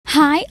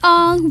Hi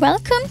all,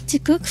 welcome to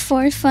Cook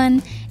for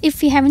Fun.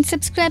 If you haven't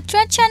subscribed to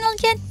our channel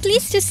yet,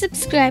 please do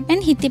subscribe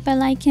and hit the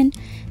bell icon.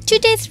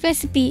 Today's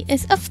recipe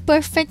is of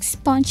perfect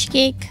sponge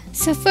cake.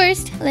 So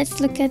first, let's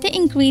look at the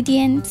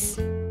ingredients.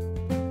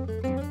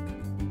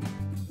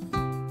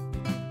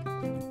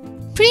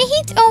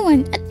 Preheat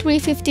oven at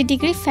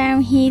 350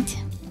 Fahrenheit.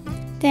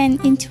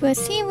 Then into a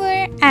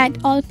sieve, add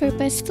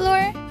all-purpose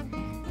flour,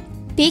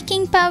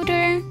 baking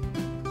powder,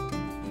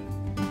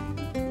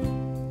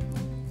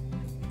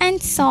 and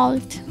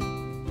salt.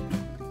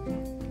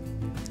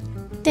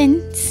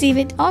 Then sieve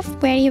it off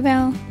very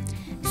well.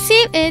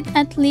 Sieve it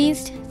at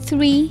least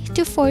 3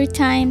 to 4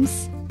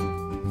 times.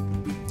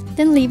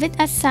 Then leave it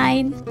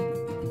aside.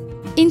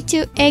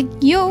 Into egg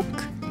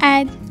yolk,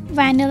 add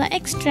vanilla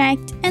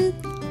extract and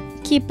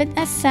keep it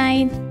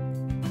aside.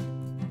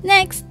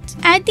 Next,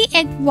 add the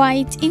egg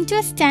white into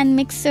a stand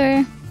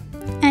mixer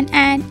and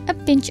add a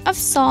pinch of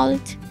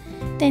salt.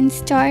 Then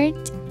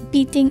start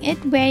beating it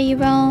very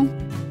well.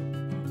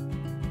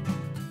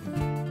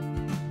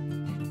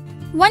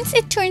 Once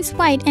it turns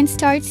white and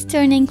starts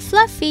turning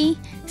fluffy,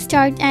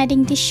 start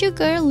adding the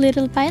sugar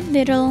little by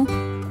little.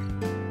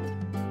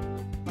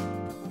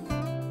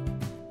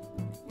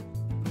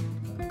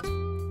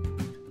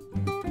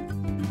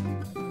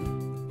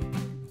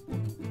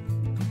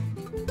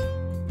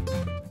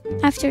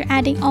 After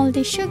adding all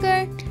the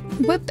sugar,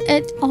 whip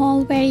it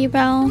all very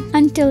well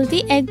until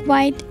the egg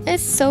white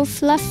is so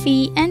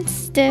fluffy and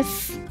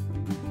stiff.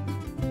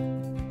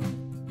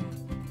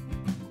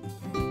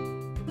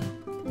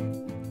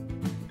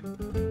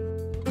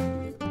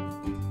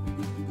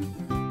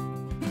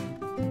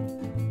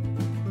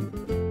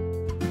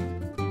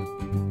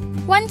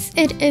 Once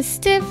it is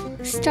stiff,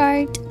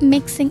 start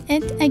mixing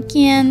it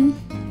again.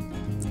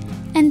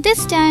 And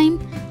this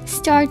time,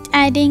 start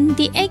adding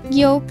the egg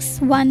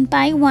yolks one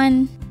by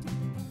one.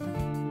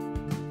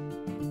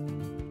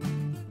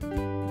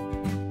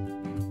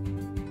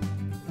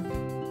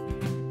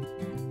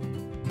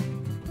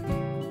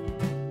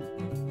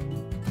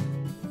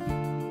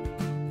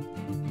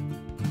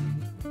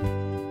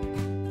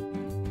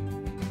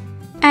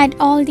 Add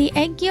all the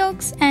egg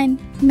yolks and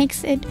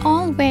mix it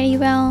all very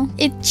well.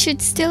 It should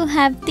still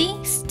have the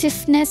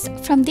stiffness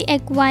from the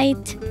egg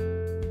white.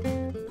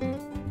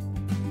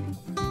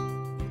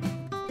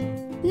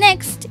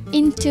 Next,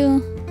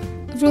 into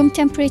room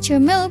temperature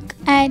milk,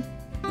 add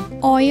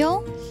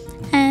oil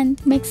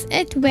and mix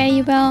it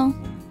very well.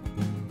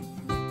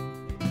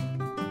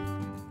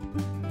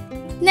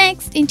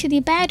 Next, into the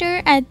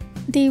batter, add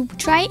the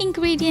dry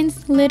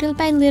ingredients little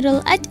by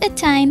little at a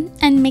time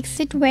and mix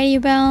it very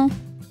well.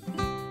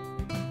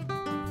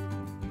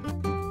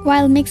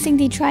 While mixing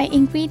the dry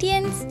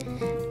ingredients,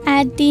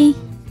 add the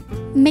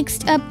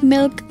mixed up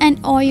milk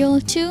and oil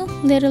too,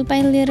 little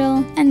by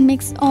little, and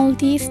mix all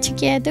these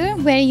together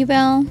very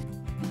well.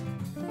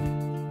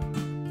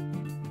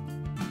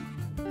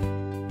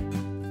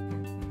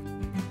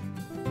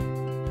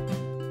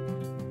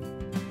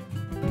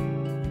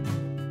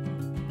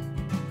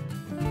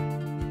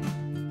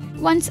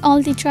 Once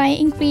all the dry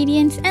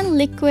ingredients and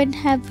liquid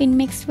have been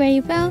mixed very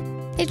well,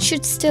 it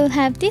should still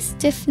have the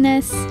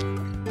stiffness.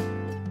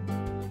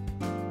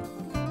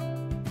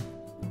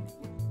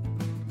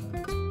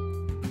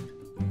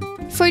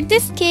 For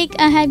this cake,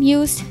 I have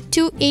used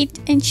 2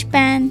 8-inch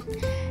pan.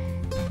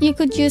 You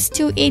could use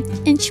 2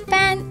 8-inch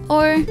pan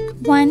or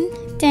 1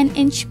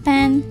 10-inch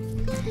pan.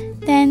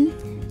 Then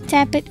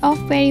tap it off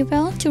very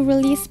well to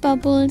release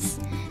bubbles.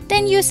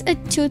 Then use a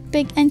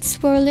toothpick and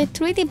swirl it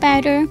through the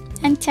batter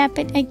and tap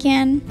it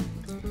again.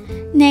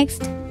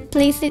 Next,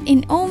 place it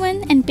in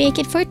oven and bake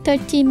it for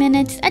 30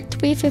 minutes at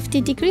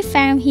 350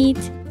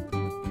 Fahrenheit.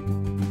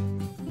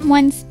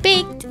 Once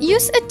baked,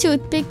 use a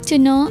toothpick to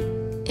know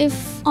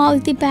if all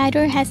the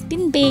batter has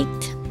been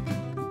baked.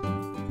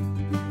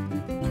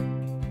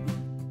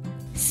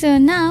 So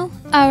now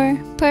our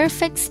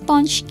perfect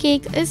sponge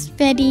cake is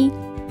ready.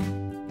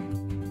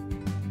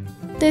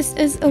 This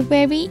is a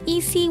very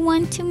easy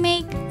one to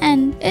make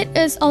and it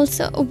is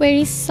also a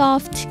very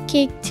soft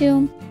cake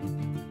too.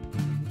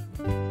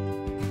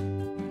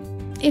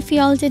 If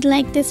you all did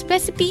like this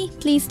recipe,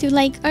 please do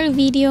like our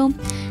video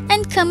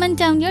and comment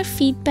down your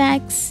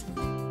feedbacks.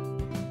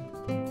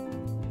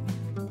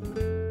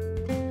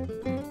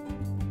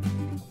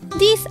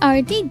 These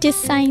are the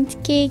designed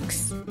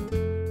cakes.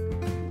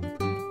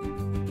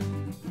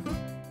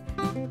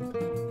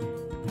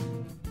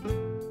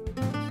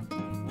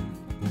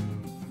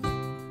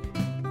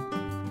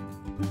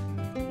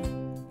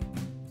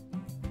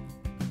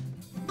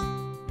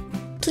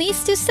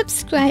 Please do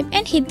subscribe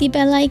and hit the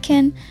bell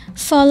icon.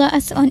 Follow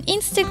us on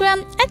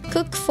Instagram at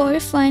Cook for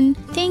Fun.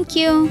 Thank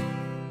you.